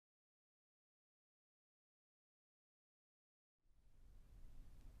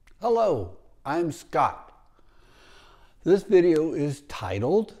Hello, I'm Scott. This video is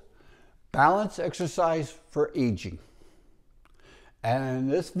titled Balance Exercise for Aging. And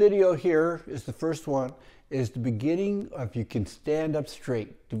this video here is the first one, is the beginning of you can stand up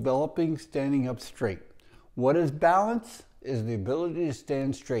straight, developing standing up straight. What is balance? Is the ability to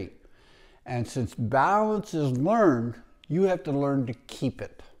stand straight. And since balance is learned, you have to learn to keep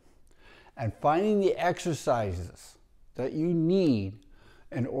it. And finding the exercises that you need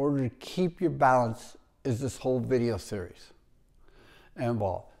in order to keep your balance is this whole video series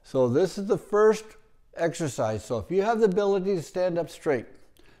involved. So this is the first exercise. So if you have the ability to stand up straight,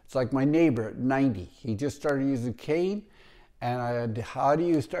 it's like my neighbor at 90. He just started using cane, and how do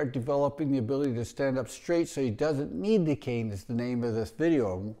you start developing the ability to stand up straight so he doesn't need the cane is the name of this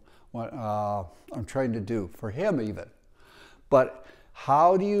video I'm trying to do for him even. But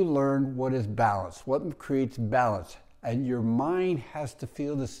how do you learn what is balance? What creates balance? And your mind has to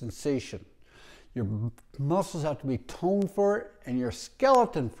feel the sensation. Your muscles have to be toned for it, and your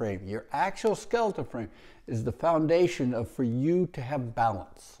skeleton frame, your actual skeleton frame, is the foundation for you to have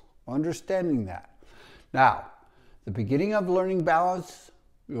balance. Understanding that. Now, the beginning of learning balance,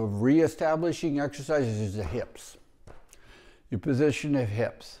 of reestablishing exercises is the hips. Your position of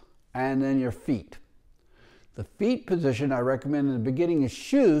hips, and then your feet. The feet position I recommend in the beginning is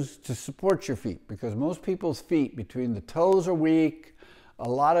shoes to support your feet, because most people's feet between the toes are weak, a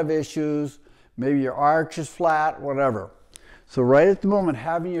lot of issues, maybe your arch is flat, whatever. So right at the moment,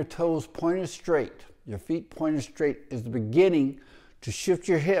 having your toes pointed straight, your feet pointed straight is the beginning to shift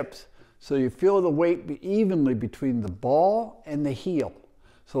your hips so you feel the weight evenly between the ball and the heel.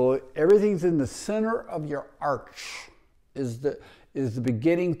 So everything's in the center of your arch is the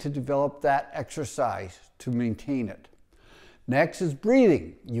beginning to develop that exercise to maintain it. Next is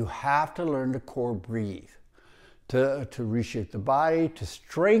breathing. You have to learn to core breathe, to reshape the body, to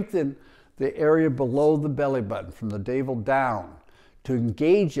strengthen the area below the belly button from the navel down, to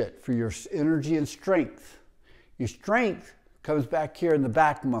engage it for your energy and strength. Your strength comes back here in the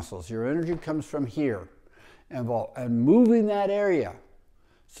back muscles. Your energy comes from here. And moving that area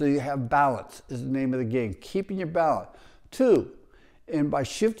so you have balance is the name of the game. Keeping your balance. 2, and by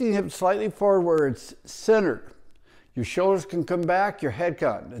shifting the hips slightly forward where it's centered, your shoulders can come back, your head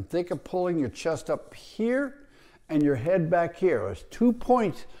can. And think of pulling your chest up here and your head back here. There's 2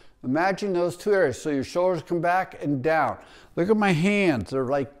 points. Imagine those 2 areas. So your shoulders come back and down. Look at my hands. They're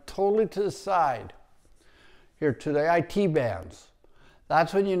like totally to the side. Here to the IT bands.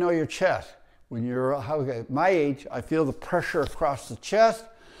 That's when you know your chest. When you're at my age, I feel the pressure across the chest.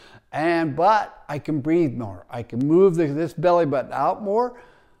 But I can breathe more. I can move this belly button out more,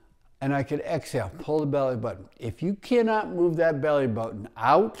 and I can exhale, pull the belly button. If you cannot move that belly button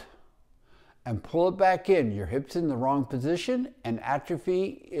out and pull it back in, your hips in the wrong position, and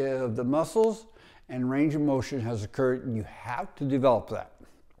atrophy of the muscles and range of motion has occurred, and you have to develop that.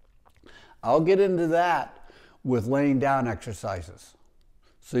 I'll get into that with laying down exercises,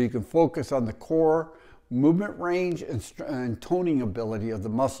 so you can focus on the core movement range and toning ability of the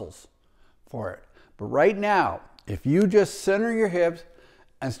muscles for it. But right now, if you just center your hips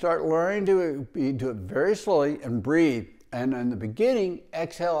and start learning to do it very slowly and breathe, and in the beginning,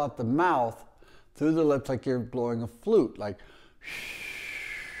 exhale out the mouth through the lips like you're blowing a flute, like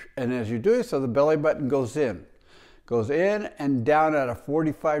and as you're doing so, the belly button goes in and down at a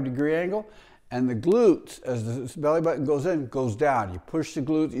 45-degree angle. And the glutes, as the belly button goes in, goes down. You push the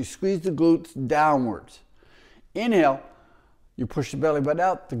glutes, you squeeze the glutes downwards. Inhale, you push the belly button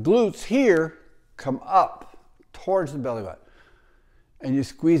out. The glutes here come up towards the belly button. And you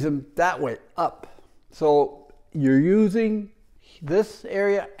squeeze them that way, up. So you're using this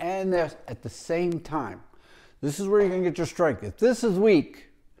area and this at the same time. This is where you're going to get your strength. If this is weak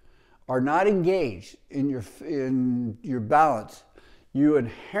or not engaged in your balance, you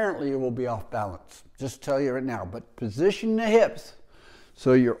inherently will be off balance. Just tell you right now. But position the hips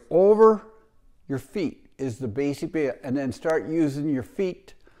so you're over your feet is the basic bit, and then start using your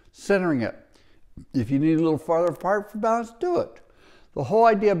feet, centering it. If you need a little farther apart for balance, do it. The whole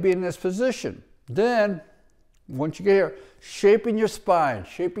idea of being in this position. Then, once you get here, shaping your spine,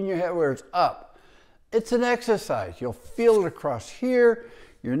 shaping your head where it's up. It's an exercise. You'll feel it across here,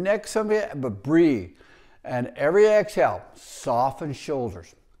 your neck, but breathe. And every exhale, soften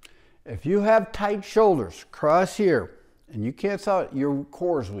shoulders. If you have tight shoulders, cross here, and you can't stop it, your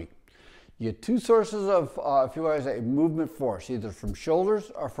core is weak. You get 2 sources of, if you want to say, movement force, either from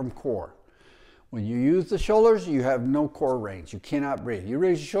shoulders or from core. When you use the shoulders, you have no core range. You cannot breathe. You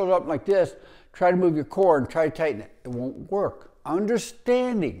raise your shoulder up like this, try to move your core and try to tighten it. It won't work.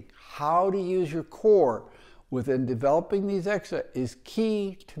 Understanding how to use your core within developing these exercises is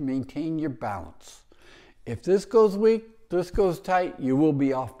key to maintain your balance. If this goes weak, this goes tight, you will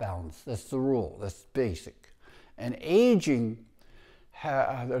be off balance. That's the rule. That's basic. And aging,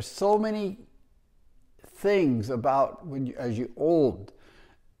 there's so many things about as you old,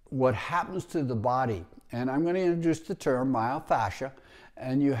 what happens to the body. And I'm going to introduce the term myofascia,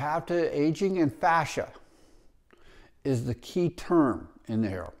 and you have to, aging and fascia is the key term in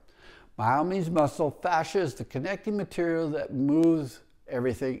there. Myo means muscle, fascia is the connecting material that moves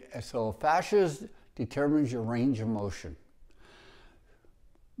everything. So fascia determines your range of motion.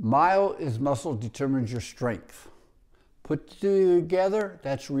 Myo is muscle, determines your strength. Put the two together,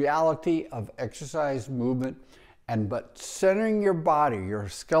 that's reality of exercise, movement, but centering your body, your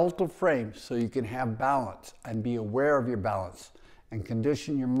skeletal frame, so you can have balance and be aware of your balance and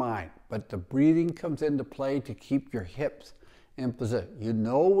condition your mind. But the breathing comes into play to keep your hips in position. You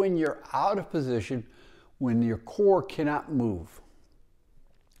know when you're out of position, when your core cannot move.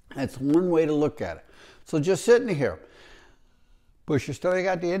 That's one way to look at it. So just sitting here, push your stomach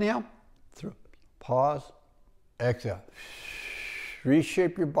out the inhale, through, pause, exhale.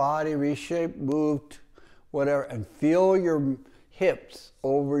 Reshape your body, reshape, move, whatever, and feel your hips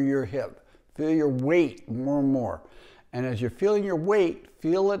over your hip. Feel your weight more and more. And as you're feeling your weight,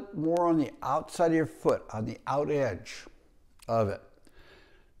 feel it more on the outside of your foot, on the out edge of it.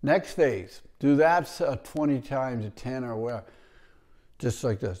 Next phase, do that 20 times, or 10 or whatever, just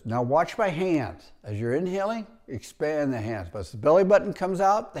like this. Now watch my hands. As you're inhaling, expand the hands. But as the belly button comes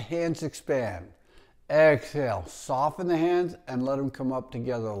out, the hands expand. Exhale, soften the hands and let them come up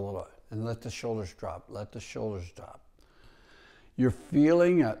together a little. And let the shoulders drop, let the shoulders drop. You're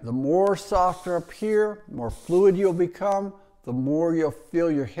feeling it. The more softer up here, more fluid you'll become, the more you'll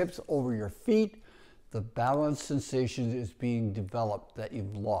feel your hips over your feet. The balance sensation is being developed that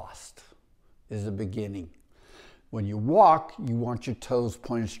you've lost is the beginning. When you walk, you want your toes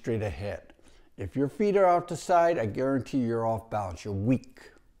pointed straight ahead. If your feet are out to side, I guarantee you're off balance, you're weak.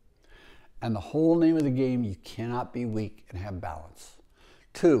 And the whole name of the game, you cannot be weak and have balance.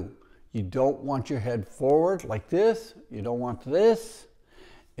 2, you don't want your head forward like this. You don't want this.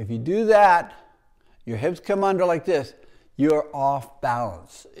 If you do that, your hips come under like this, you're off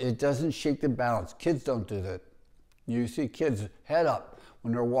balance. It doesn't shake the balance. Kids don't do that. You see kids head up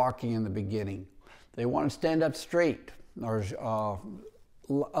when they're walking in the beginning. They want to stand up straight or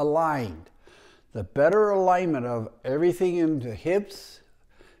aligned. The better alignment of everything into hips,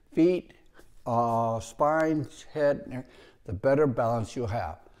 feet, spine, head, the better balance you'll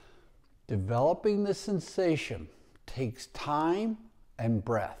have. Developing the sensation takes time and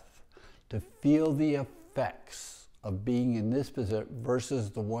breath to feel the effects of being in this position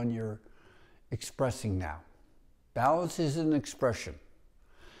versus the one you're expressing now. Balance is an expression,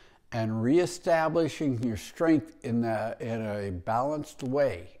 and reestablishing your strength in a balanced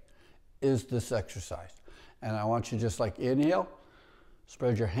way is this exercise. And I want you to just like inhale,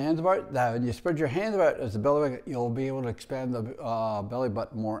 spread your hands apart. Now, when you spread your hands apart as the belly button, you'll be able to expand the belly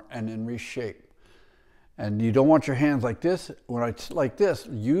button more and then reshape. And you don't want your hands like this. When I like this,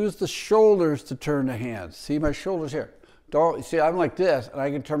 use the shoulders to turn the hands. See my shoulders here. Don't see I'm like this, and I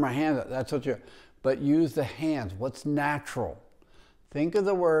can turn my hands up. That's what you're. But use the hands. What's natural? Think of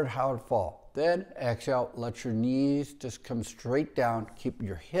the word how it falls. Then exhale. Let your knees just come straight down. Keep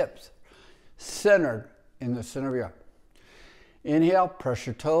your hips centered in the center of your. Inhale, press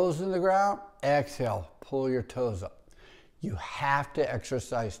your toes in the ground. Exhale, pull your toes up. You have to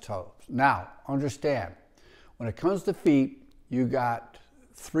exercise toes. Now, understand, when it comes to feet, you got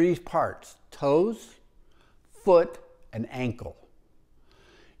 3 parts: toes, foot, and ankle.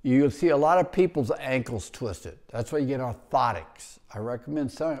 You'll see a lot of people's ankles twisted. That's why you get orthotics. I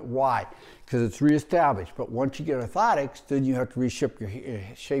recommend some. Why? Because it's reestablished. But once you get orthotics, then you have to reshape your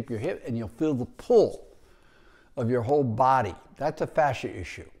hip, and you'll feel the pull of your whole body. That's a fascia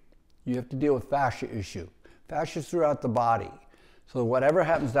issue. You have to deal with fascia issue. Fascia's throughout the body. So whatever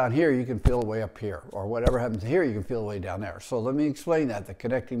happens down here, you can feel it way up here. Or whatever happens here, you can feel it way down there. So let me explain that. The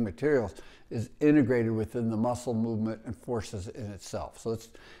connecting materials is integrated within the muscle movement and forces in itself. So it's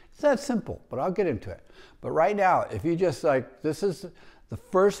that simple, but I'll get into it. But right now, if you just like, this is the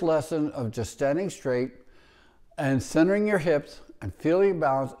first lesson of just standing straight and centering your hips and feeling your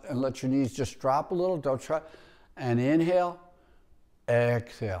balance, and let your knees just drop a little. Don't try. And inhale,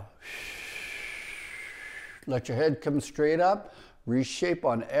 exhale. Let your head come straight up. Reshape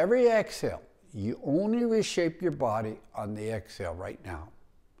on every exhale. You only reshape your body on the exhale right now.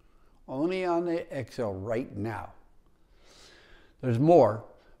 Only on the exhale right now. There's more,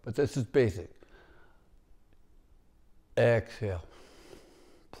 but this is basic. Exhale.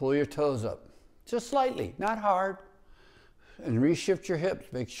 Pull your toes up. just slightly, not hard. And reshift your hips,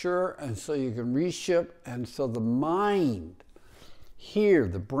 make sure, and so you can reshift, and so the mind here,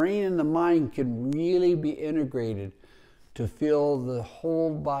 the brain and the mind can really be integrated to feel the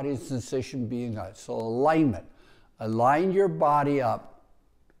whole body sensation being out. So alignment, align your body up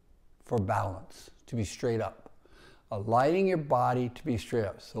for balance, to be straight up. Aligning your body to be straight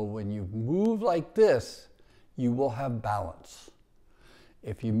up. So when you move like this, you will have balance.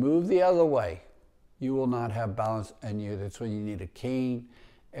 If you move the other way, you will not have balance, and that's when you need a cane,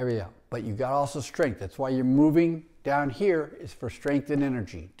 everything. But you got also strength. That's why you're moving down here, is for strength and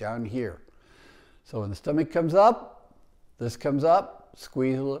energy, down here. So when the stomach comes up, this comes up,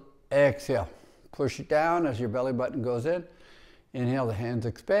 squeeze a little, exhale. Push it down as your belly button goes in. Inhale, the hands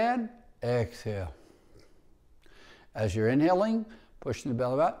expand, exhale. As you're inhaling, pushing the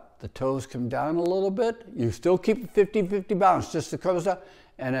belly button, the toes come down a little bit. You still keep 50-50 balance, just to come down.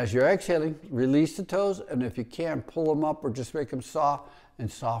 And as you're exhaling, release the toes, and if you can, pull them up or just make them soft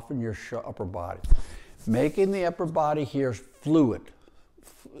and soften your upper body. Making the upper body here fluid,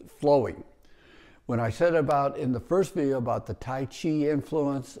 flowing. When I said about in the first video about the Tai Chi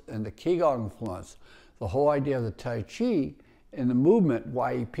influence and the Qigong influence, the whole idea of the Tai Chi and the movement,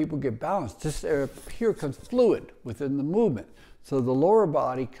 why people get balanced, this area here comes fluid within the movement. So the lower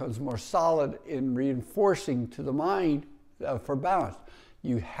body comes more solid in reinforcing to the mind for balance.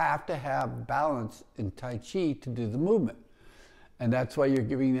 You have to have balance in Tai Chi to do the movement. And that's why you're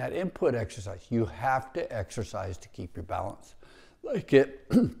giving that input exercise. You have to exercise to keep your balance.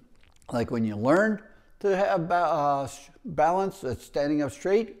 Like when you learned to have balance, that's standing up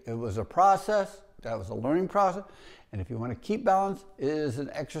straight, it was a process. That was a learning process. And if you want to keep balance, it is an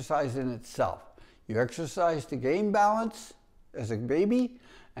exercise in itself. You exercise to gain balance as a baby,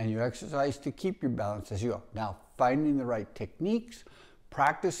 and you exercise to keep your balance as you go. Now, finding the right techniques,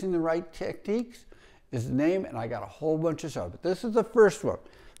 practicing the right techniques is the name, and I got a whole bunch of stuff. But this is the first one.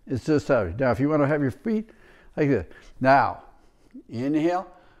 It's this side. Now, if you want to have your feet like this. Now, inhale,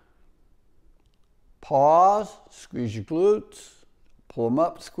 pause, squeeze your glutes, pull them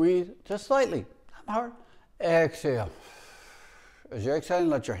up, squeeze, just slightly, not hard. Exhale. As you're exhaling,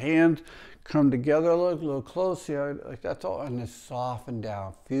 let your hands come together a little close, like that's all, and just soften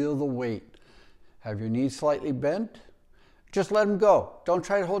down. Feel the weight. Have your knees slightly bent. Just let them go. Don't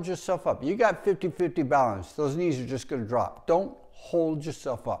try to hold yourself up. You got 50-50 balance. Those knees are just going to drop. Don't hold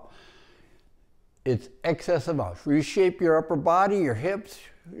yourself up. It's excess amounts. Reshape your upper body, your hips,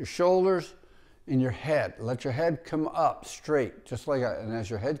 your shoulders, and your head. Let your head come up straight, just like that. And as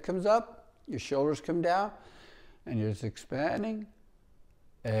your head comes up, your shoulders come down, and you're just expanding.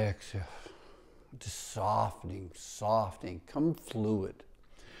 Exhale. Just softening, softening. Come fluid.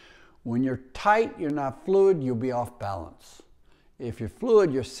 When you're tight, you're not fluid, you'll be off balance. If you're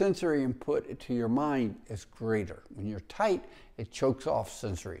fluid, your sensory input to your mind is greater. When you're tight, it chokes off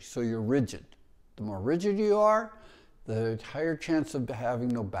sensory, so you're rigid. The more rigid you are, the higher chance of having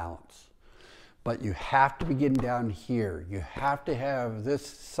no balance. But you have to be getting down here. You have to have this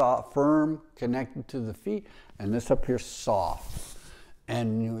soft, firm, connected to the feet, and this up here soft.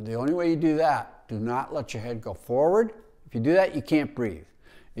 And the only way you do that, do not let your head go forward. If you do that, you can't breathe.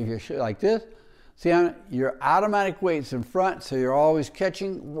 If you're like this, see, your automatic weight's in front, so you're always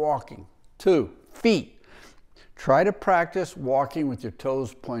catching, walking. 2, feet. Try to practice walking with your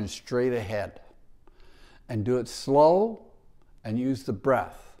toes pointed straight ahead. And do it slow and use the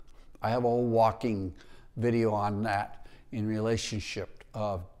breath. I have a whole walking video on that in relationship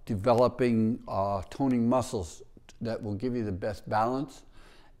of developing toning muscles that will give you the best balance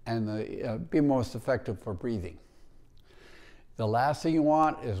and be most effective for breathing. The last thing you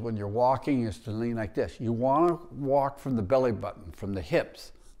want is when you're walking is to lean like this. You want to walk from the belly button, from the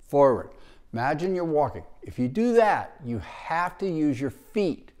hips, forward. Imagine you're walking. If you do that, you have to use your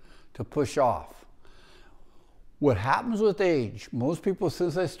feet to push off. What happens with age, most people,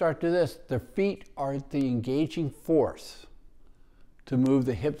 since they start to this, their feet are the engaging force to move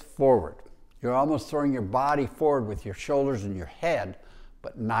the hips forward. You're almost throwing your body forward with your shoulders and your head,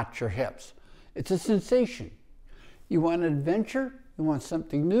 but not your hips. It's a sensation. You want an adventure? You want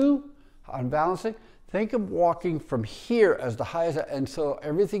something new? Unbalancing? Think of walking from here as the highest, and so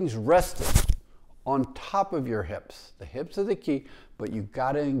everything's rested on top of your hips. The hips are the key, but you've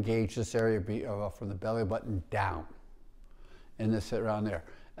got to engage this area from the belly button down, and this around there,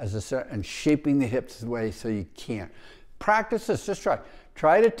 and shaping the hips the way so you can't. Practice this. Just try.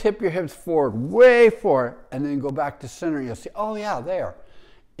 Try to tip your hips forward, way forward, and then go back to center. And you'll see, oh yeah, there.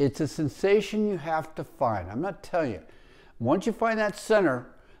 It's a sensation you have to find. I'm not telling you. Once you find that center,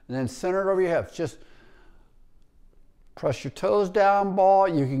 and then center it over your hips, just press your toes down, ball.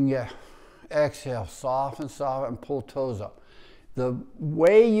 You can get exhale, soften, soften, and pull toes up. The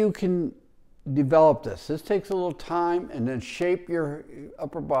way you can develop this takes a little time, and then shape your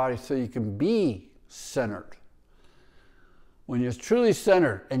upper body so you can be centered. When you're truly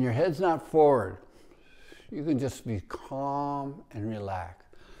centered and your head's not forward, you can just be calm and relax.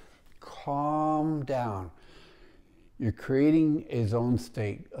 Calm down. You're creating a zone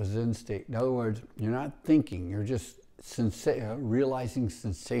state, a Zen state. In other words, you're not thinking, you're just realizing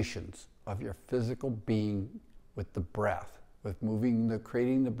sensations of your physical being with the breath, with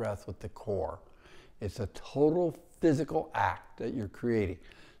creating the breath with the core. It's a total physical act that you're creating.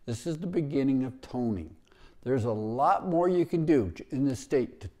 This is the beginning of toning. There's a lot more you can do in this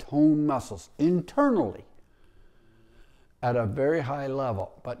state to tone muscles internally at a very high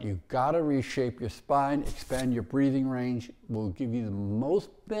level, but you've got to reshape your spine, expand your breathing range, will give you the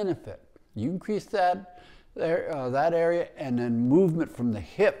most benefit. You increase that area, and then movement from the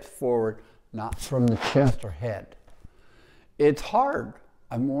hips forward, not from the chest or head. It's hard.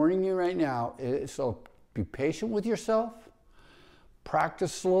 I'm warning you right now. So be patient with yourself.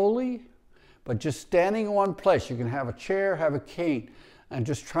 Practice slowly, but just standing in one place. You can have a chair, have a cane, and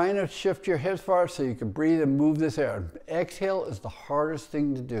just trying to shift your hips forward so you can breathe and move this air. Exhale is the hardest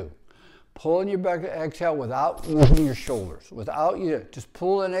thing to do. Pulling your back to exhale without moving your shoulders. Just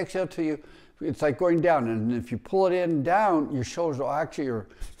pull and exhale till you, it's like going down. And if you pull it in and down, your shoulders will actually, your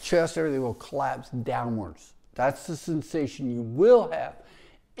chest, everything will collapse downwards. That's the sensation you will have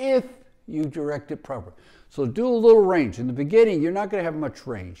if you direct it properly. So do a little range. In the beginning, you're not going to have much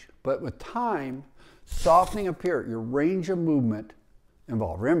range, but with time, softening up here, your range of movement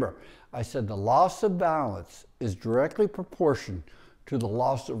involved. Remember, I said the loss of balance is directly proportional to the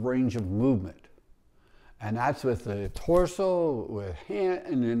loss of range of movement. And that's with the torso, with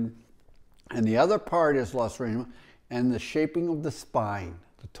hand, and the other part is lost range, and the shaping of the spine,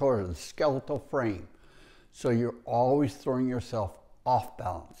 the torso, the skeletal frame. So you're always throwing yourself off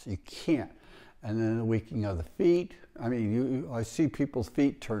balance. You can't. And then the weakening of the feet. I mean, I see people's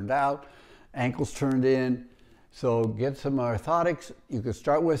feet turned out, ankles turned in. So get some orthotics you can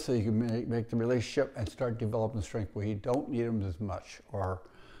start with so you can make the relationship and start developing strength where you don't need them as much, or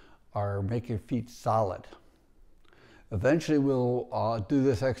make your feet solid. Eventually we'll do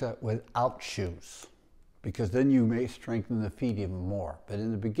this exercise without shoes, because then you may strengthen the feet even more. But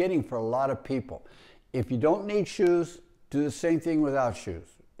in the beginning, for a lot of people, if you don't need shoes, do the same thing without shoes.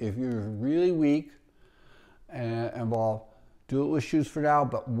 If you're really weak and involved, do it with shoes for now,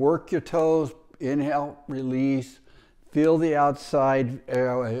 but work your toes, inhale, release, feel the outside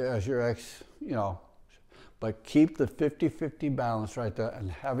as your but keep the 50-50 balance right there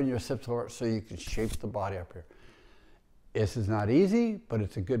and having your hips forward so you can shape the body up here. This is not easy, but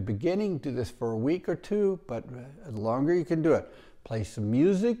it's a good beginning. Do this for a week or two, but the longer you can do it. Play some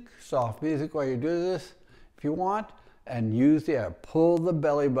music, soft music while you do this if you want, and use the air. Pull the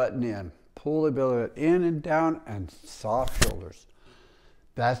belly button in. Pull the belly button in and down, and soft shoulders.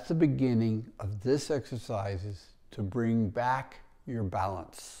 That's the beginning of this exercise, is to bring back your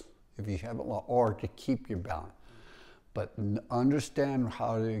balance if you haven't, or to keep your balance. But understand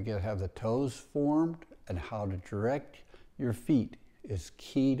how to have the toes formed and how to direct your feet is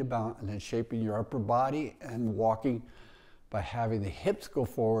key to balance, and then shaping your upper body and walking by having the hips go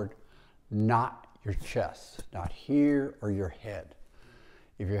forward, not your chest, not here or your head.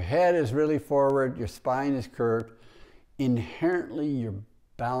 If your head is really forward, your spine is curved, inherently your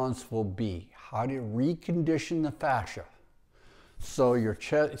balance will be. How do you recondition the fascia so your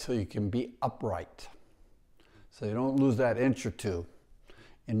chest, so you can be upright, so you don't lose that inch or two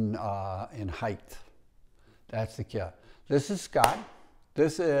in height. That's the key. This is Scott.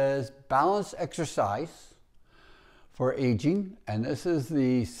 This is balance exercise for aging, and this is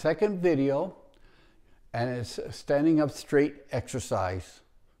the second video, and it's standing up straight exercise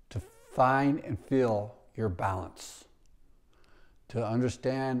to find and feel your balance. To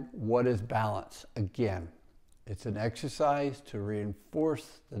understand what is balance. Again, it's an exercise to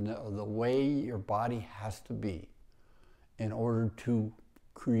reinforce the way your body has to be in order to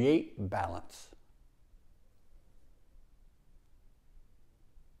create balance.